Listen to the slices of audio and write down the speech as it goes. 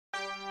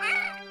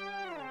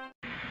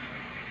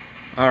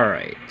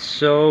Alright,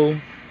 so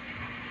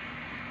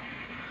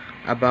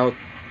about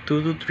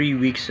 2 to 3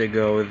 weeks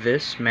ago,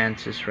 this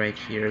mantis right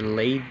here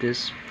laid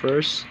this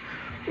first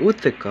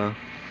ootheca,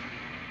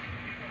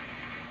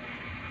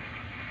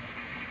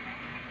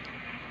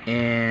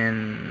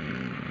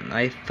 and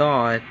I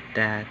thought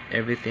that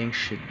everything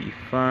should be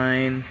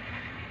fine.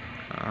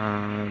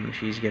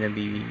 She's gonna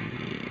be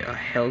a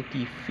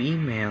healthy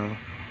female,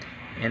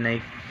 and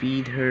I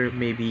feed her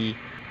maybe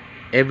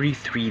every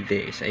 3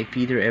 days. I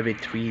feed her every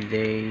 3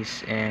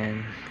 days,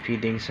 and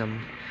feeding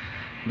some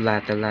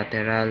blata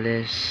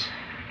lateralis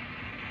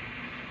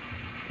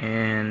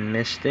and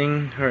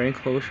misting her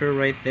enclosure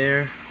right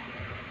there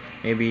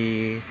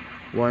maybe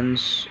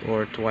once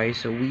or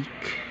twice a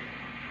week.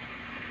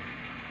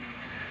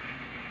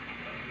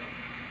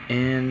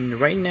 And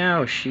right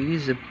now she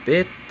is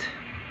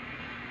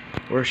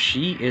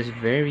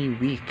very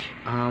weak.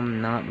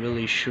 I'm not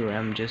really sure.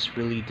 I'm just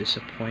really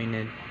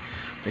disappointed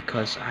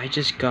because I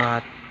just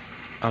got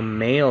a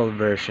male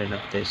version of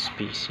this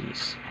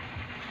species,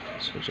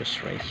 so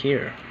just right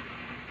here.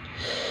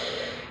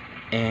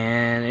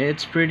 And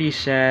it's pretty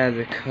sad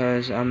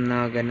because I'm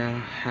not gonna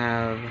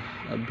have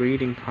a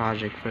breeding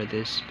project for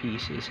this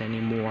species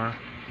anymore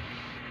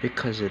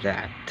because of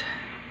that.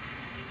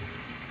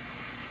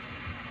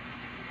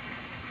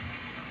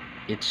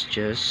 It's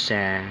just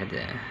sad.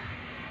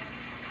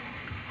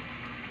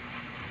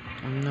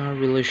 I'm not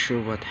really sure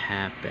what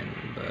happened,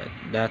 but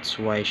that's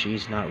why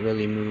she's not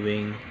really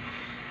moving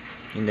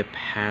in the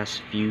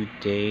past few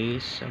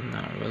days. I'm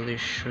not really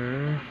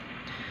sure.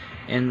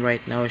 And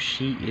right now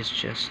she is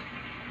just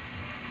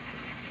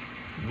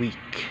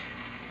weak.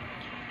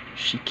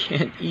 She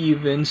can't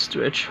even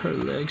stretch her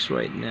legs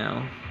right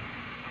now.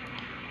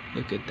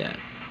 Look at that.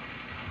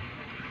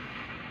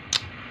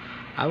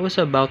 I was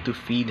about to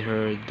feed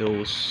her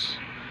those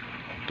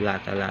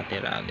plata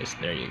lateralis.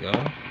 There you go.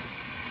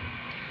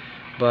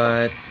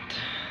 But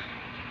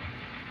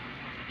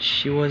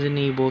she wasn't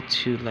able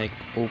to like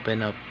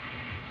open up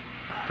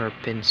her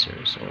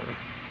pincers or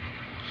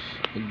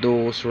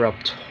those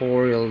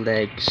raptorial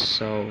legs,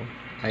 so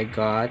I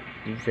got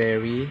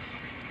very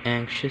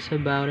anxious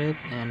about it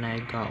and I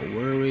got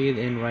worried,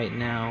 and right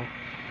now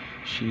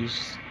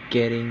she's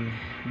getting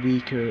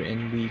weaker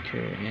and weaker,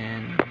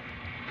 and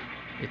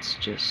it's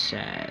just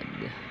sad.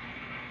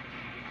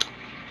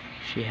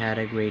 She had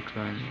a great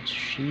run.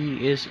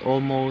 She is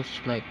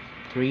almost like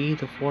 3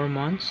 to 4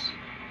 months,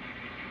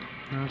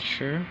 not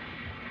sure,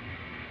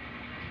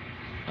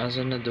 as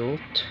an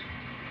adult.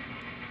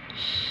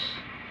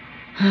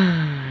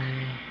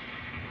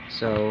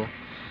 So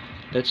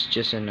that's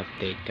just an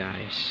update,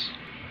 guys.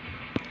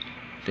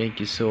 Thank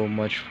you so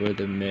much for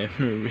the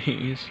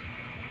memories.